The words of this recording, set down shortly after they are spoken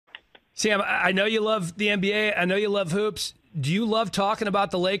Sam, I know you love the NBA. I know you love hoops. Do you love talking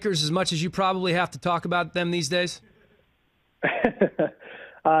about the Lakers as much as you probably have to talk about them these days?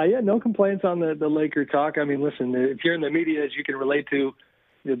 Yeah, no complaints on the Laker talk. I mean, listen, if you're in the media, as you can relate to,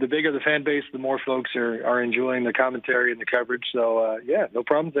 the bigger the fan base, the more folks are enjoying the commentary and the coverage. So, yeah, no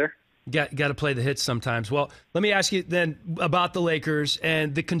problems there. Got to play the hits sometimes. Well, let me ask you then about the Lakers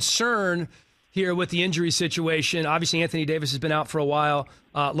and the concern here with the injury situation. Obviously, Anthony Davis has been out for a while.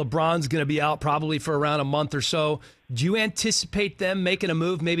 LeBron's going to be out probably for around a month or so. Do you anticipate them making a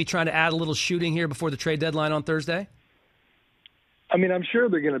move, maybe trying to add a little shooting here before the trade deadline on Thursday? I mean, I'm sure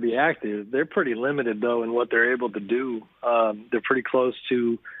they're going to be active. They're pretty limited, though, in what they're able to do. They're pretty close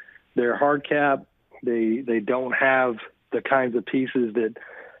to their hard cap. They don't have the kinds of pieces that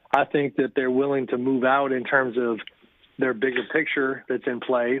I think that they're willing to move out in terms of their bigger picture that's in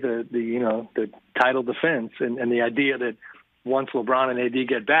play, the title defense, and the idea that once LeBron and AD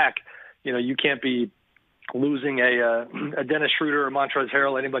get back, you can't be losing a Dennis Schroeder or Montrezl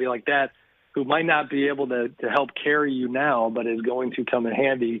Harrell, anybody like that, who might not be able to help carry you now, but is going to come in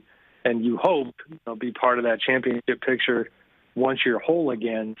handy, and you hope be part of that championship picture once you're whole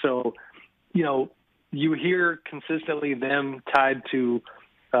again. So, you hear consistently them tied to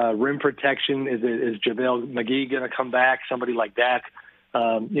rim protection. Is JaVale McGee going to come back? Somebody like that.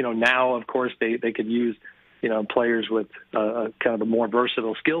 Now, of course, they could use, players with kind of a more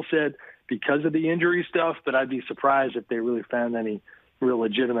versatile skill set because of the injury stuff, but I'd be surprised if they really found any real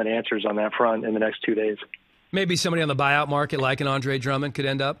legitimate answers on that front in the next 2 days. Maybe somebody on the buyout market like an Andre Drummond could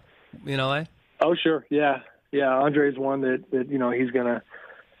end up in LA? Oh, sure. Yeah. Andre's one that he's going to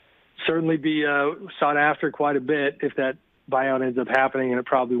certainly be sought after quite a bit if that buyout ends up happening, and it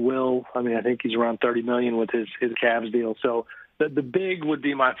probably will. I mean, I think he's around $30 million with his Cavs deal. So the big would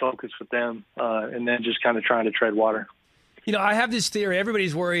be my focus with them, and then just kind of trying to tread water. I have this theory.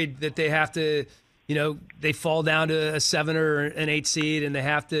 Everybody's worried that they have to, they fall down to a 7 or an 8 seed and they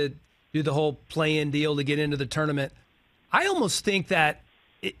have to do the whole play-in deal to get into the tournament. I almost think that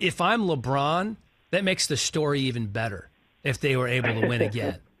if I'm LeBron, that makes the story even better if they were able to win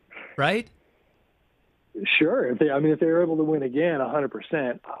again, right? Sure. If they were able to win again,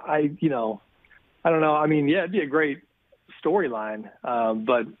 100%. I don't know. I mean, yeah, it'd be a great storyline,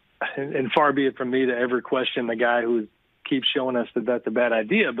 but and far be it from me to ever question the guy who keeps showing us that that's a bad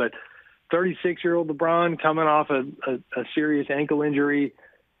idea. But 36-year-old LeBron coming off a serious ankle injury,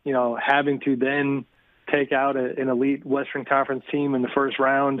 having to then take out an elite Western Conference team in the first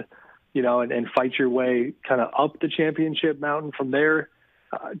round, and fight your way kind of up the championship mountain from there.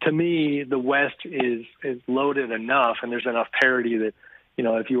 To me, the West is loaded enough, and there's enough parity that,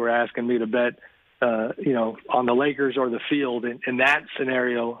 if you were asking me to bet, on the Lakers or the field, in that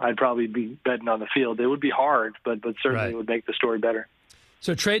scenario, I'd probably be betting on the field. It would be hard, but certainly It would make the story better.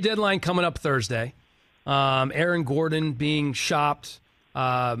 So trade deadline coming up Thursday. Aaron Gordon being shopped.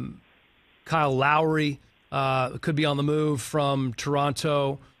 Kyle Lowry could be on the move from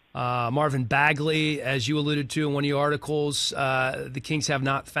Toronto. Marvin Bagley, as you alluded to in one of your articles, the Kings have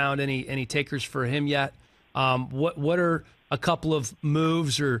not found any takers for him yet. What are a couple of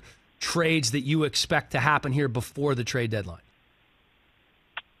moves or trades that you expect to happen here before the trade deadline?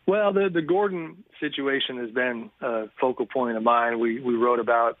 Well, the Gordon situation has been a focal point of mine. We wrote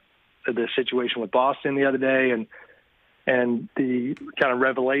about the situation with Boston the other day, and the kind of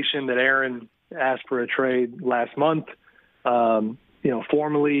revelation that Aaron asked for a trade last month.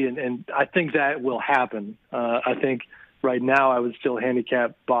 Formally, and I think that will happen. I think right now I would still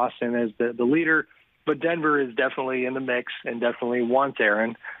handicap Boston as the leader, but Denver is definitely in the mix and definitely wants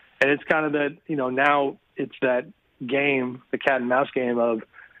Aaron. And it's kind of that, now it's that game, the cat and mouse game of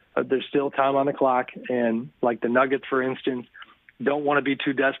there's still time on the clock. And like the Nuggets, for instance, don't want to be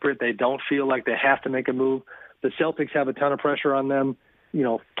too desperate. They don't feel like they have to make a move. The Celtics have a ton of pressure on them,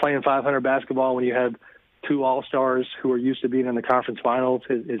 playing 500 basketball when you have two all-stars who are used to being in the conference finals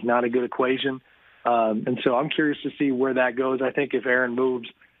is not a good equation. And so I'm curious to see where that goes. I think if Aaron moves,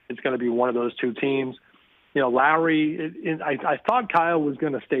 it's going to be one of those two teams. Lowry, I thought Kyle was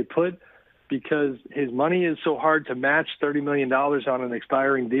going to stay put because his money is so hard to match, $30 million on an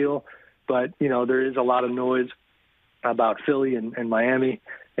expiring deal. But, there is a lot of noise about Philly and Miami.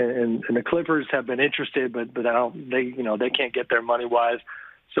 And the Clippers have been interested, but they can't get their money-wise.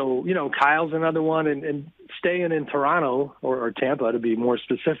 So, Kyle's another one, and staying in Toronto or Tampa to be more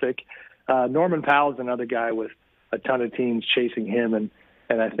specific. Norman Powell's another guy with a ton of teams chasing him, and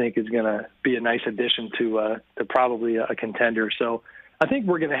I think is going to be a nice addition to probably a contender. So I think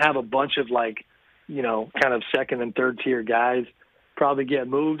we're going to have a bunch of kind of second and third tier guys probably get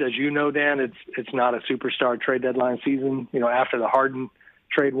moved. As you know, Dan, it's not a superstar trade deadline season. After the Harden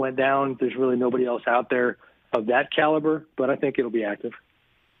trade went down, there's really nobody else out there of that caliber, but I think it'll be active.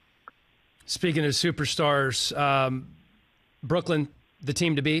 Speaking of superstars, Brooklyn, the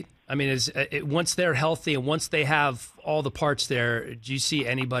team to beat. I mean, once they're healthy and once they have all the parts there, do you see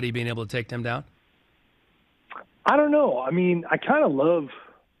anybody being able to take them down? I don't know. I mean, I kind of love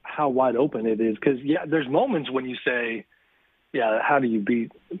how wide open it is because, yeah, there's moments when you say, yeah, how do you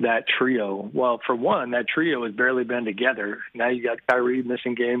beat that trio? Well, for one, that trio has barely been together. Now you got Kyrie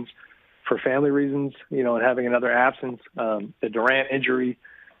missing games for family reasons, and having another absence. The Durant injury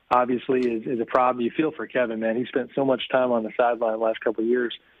obviously is a problem. You feel for Kevin, man. He spent so much time on the sideline the last couple of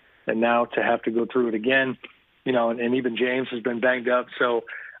years, and now to have to go through it again, and even James has been banged up. So,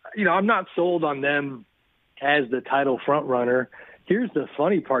 I'm not sold on them as the title front runner. Here's the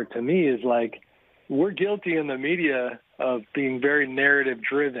funny part to me is, like, we're guilty in the media of being very narrative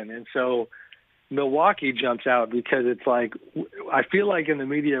driven. And so Milwaukee jumps out because it's like, I feel like in the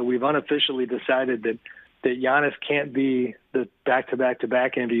media, we've unofficially decided that Giannis can't be the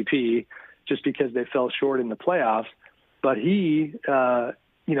back-to-back-to-back MVP just because they fell short in the playoffs. But he,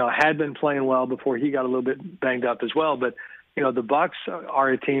 had been playing well before he got a little bit banged up as well. But, the Bucks are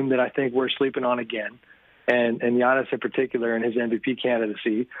a team that I think we're sleeping on again, and Giannis in particular in his MVP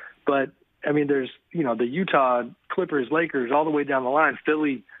candidacy. But, I mean, there's, the Utah, Clippers, Lakers, all the way down the line.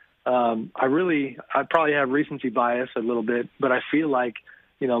 Philly, I probably have recency bias a little bit, but I feel like,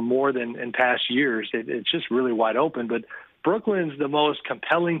 more than in past years, it's just really wide open. But Brooklyn's the most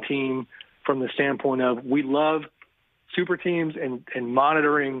compelling team from the standpoint of we love super teams and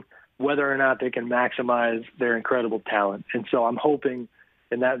monitoring whether or not they can maximize their incredible talent. And so I'm hoping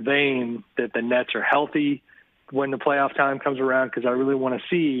in that vein that the Nets are healthy when the playoff time comes around, because I really want to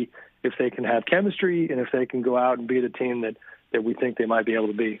see if they can have chemistry and if they can go out and be the team that we think they might be able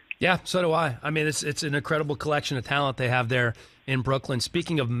to be. Yeah, so do I. I mean, it's an incredible collection of talent they have there in Brooklyn.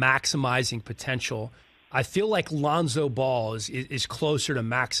 Speaking of maximizing potential, I feel like Lonzo Ball is closer to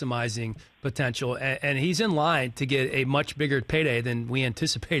maximizing potential, and he's in line to get a much bigger payday than we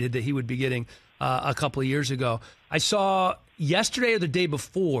anticipated that he would be getting a couple of years ago. I saw yesterday or the day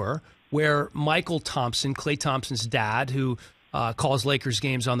before where Michael Thompson, Klay Thompson's dad, who calls Lakers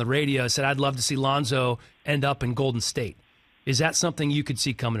games on the radio, said, I'd love to see Lonzo end up in Golden State. Is that something you could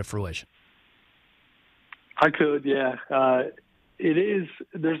see coming to fruition? I could, yeah. It is.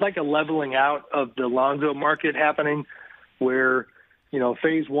 There's like a leveling out of the Lonzo market happening where,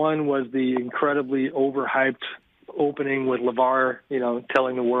 phase one was the incredibly overhyped opening with LeVar,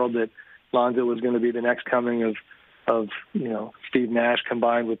 telling the world that Lonzo was going to be the next coming of Steve Nash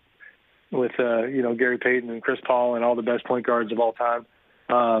combined with Gary Payton and Chris Paul and all the best point guards of all time.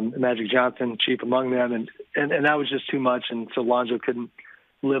 Magic Johnson, chief among them, and that was just too much, and so Lonzo couldn't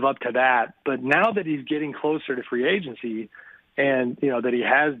live up to that. But now that he's getting closer to free agency, and that he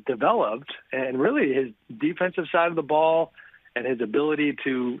has developed, and really his defensive side of the ball and his ability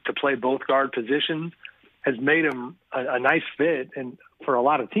to play both guard positions has made him a nice fit and for a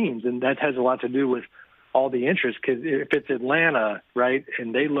lot of teams, and that has a lot to do with all the interest. Because if it's Atlanta, right,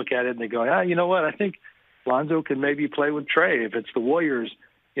 and they look at it and they go, you know what, I think Lonzo could maybe play with Trey. If it's the Warriors,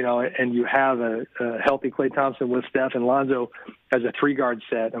 and you have a healthy Klay Thompson with Steph and Lonzo as a three-guard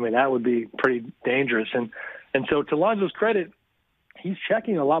set, I mean, that would be pretty dangerous. And so to Lonzo's credit, he's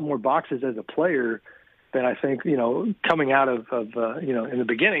checking a lot more boxes as a player than I think, coming out of in the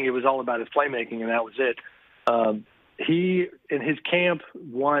beginning, it was all about his playmaking, and that was it. He and his camp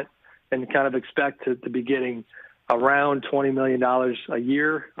want and kind of expect to be getting around $20 million a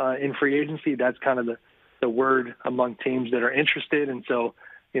year in free agency. That's kind of the word among teams that are interested. And so,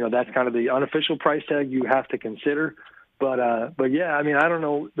 that's kind of the unofficial price tag you have to consider. But yeah, I mean, I don't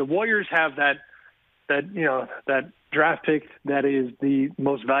know. The Warriors have that draft pick that is the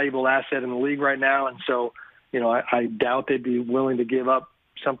most valuable asset in the league right now. And so, I doubt they'd be willing to give up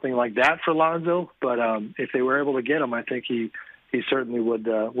something like that for Lonzo. But if they were able to get him, I think he certainly would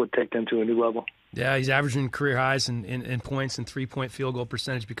take them to a new level. Yeah, he's averaging career highs in points and three-point field goal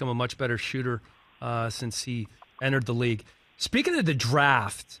percentage, become a much better shooter since he entered the league. Speaking of the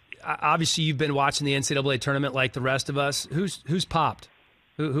draft, obviously you've been watching the NCAA tournament like the rest of us. Who's popped?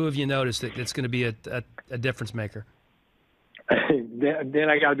 Who have you noticed that's going to be a difference maker? Dan,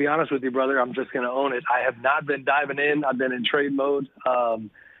 I got to be honest with you, brother. I'm just going to own it. I have not been diving in. I've been in trade mode. I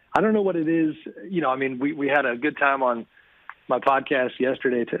don't know what it is. I mean, we had a good time on my podcast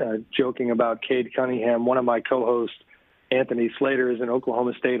yesterday joking about Cade Cunningham. One of my co-hosts, Anthony Slater, is an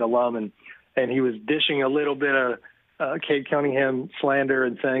Oklahoma State alum, and he was dishing a little bit of Cade Cunningham slander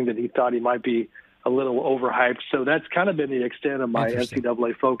and saying that he thought he might be a little overhyped. So that's kind of been the extent of my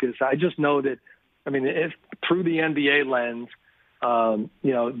NCAA focus. I just know that, I mean, if through the NBA lens,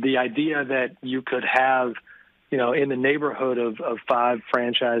 The idea that you could have, in the neighborhood of 5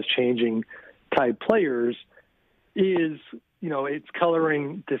 franchise-changing type players is, it's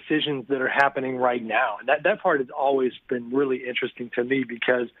coloring decisions that are happening right now. And that part has always been really interesting to me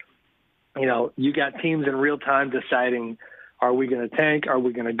because, you got teams in real time deciding, are we going to tank? Are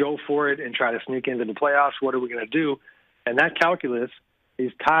we going to go for it and try to sneak into the playoffs? What are we going to do? And that calculus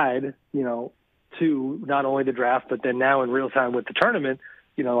is tied, to not only the draft, but then now in real time with the tournament,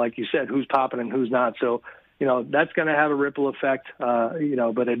 like you said, who's popping and who's not. So, that's going to have a ripple effect,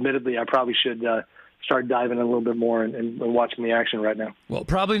 but admittedly, I probably should start diving a little bit more and watching the action right now. Well,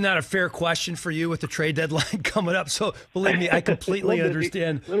 probably not a fair question for you with the trade deadline coming up. So believe me, I completely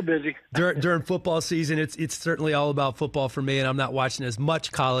understand. A little busy. During football season, it's certainly all about football for me, and I'm not watching as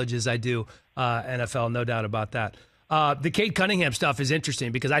much college as I do NFL, no doubt about that. The Cade Cunningham stuff is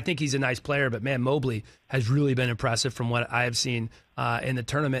interesting because I think he's a nice player, but man, Mobley has really been impressive from what I have seen in the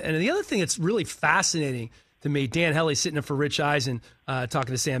tournament. And the other thing that's really fascinating to me, Dan Hellie sitting in for Rich Eisen,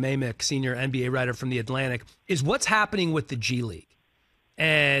 talking to Sam Amick, senior NBA writer from The Athetic, is what's happening with the G League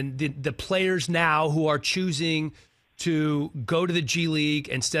and the players now who are choosing to go to the G League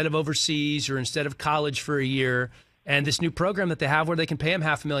instead of overseas or instead of college for a year, and this new program that they have where they can pay them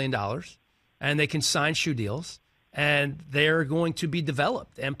 $500,000 and they can sign shoe deals, and they're going to be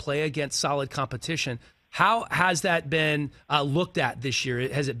developed and play against solid competition. How has that been looked at this year?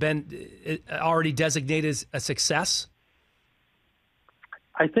 Has it been already designated as a success?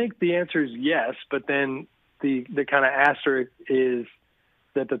 I think the answer is yes, but then the kind of asterisk is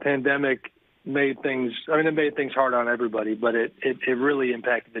that the pandemic made things hard on everybody, but it really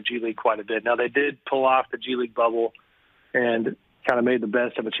impacted the G League quite a bit. Now, they did pull off the G League bubble and kind of made the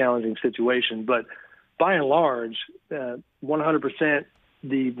best of a challenging situation, but by and large, 100%,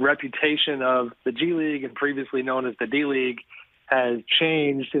 the reputation of the G League and previously known as the D League has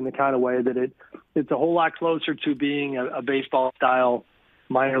changed in the kind of way that it's a whole lot closer to being a baseball-style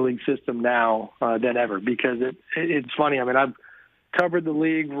minor league system now than ever. Because it's funny. I mean, I've covered the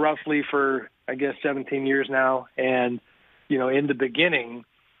league roughly for, I guess, 17 years now. And, in the beginning,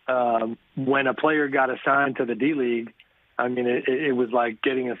 when a player got assigned to the D League, I mean, it was like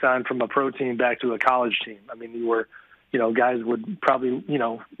getting assigned from a pro team back to a college team. I mean, you were – guys would probably,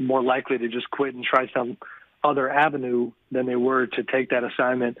 more likely to just quit and try some other avenue than they were to take that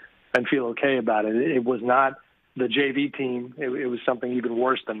assignment and feel okay about it. It was not the JV team. It was something even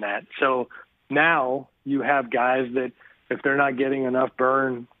worse than that. So now you have guys that if they're not getting enough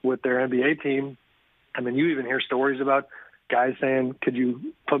burn with their NBA team, I mean, you even hear stories about guys saying, could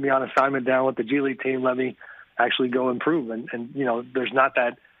you put me on assignment down with the G League team? Let me actually go improve. And there's not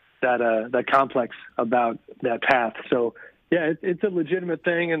that complex about that path. So yeah, it's a legitimate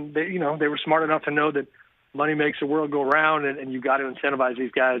thing. And they were smart enough to know that money makes the world go round, and you've got to incentivize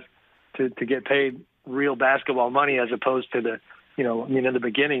these guys to get paid real basketball money as opposed to in the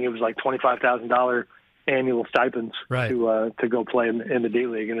beginning, it was like $25,000 annual stipends to go play in the D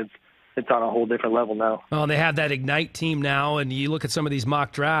League. And it's on a whole different level now. Well, they have that Ignite team now, and you look at some of these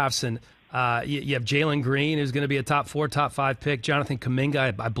mock drafts, and you have Jalen Green, who's going to be a top 4, top 5 pick. Jonathan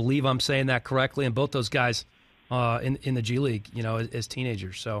Kuminga, I believe I'm saying that correctly, and both those guys in the G League, as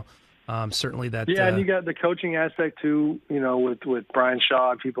teenagers. So certainly that. Yeah, and you got the coaching aspect too. With Brian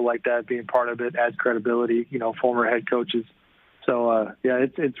Shaw and people like that being part of it adds credibility. Former head coaches. So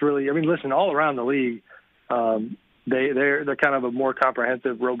it's really. I mean, listen, all around the league, they're kind of a more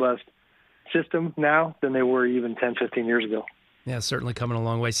comprehensive, robust system now than they were even 10, 15 years ago. Yeah, certainly coming a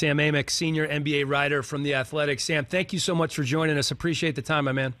long way. Sam Amick, senior NBA writer from The Athletic. Sam, thank you so much for joining us. Appreciate the time,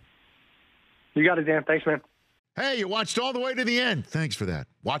 my man. You got it, Dan. Thanks, man. Hey, you watched all the way to the end. Thanks for that.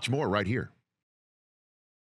 Watch more right here.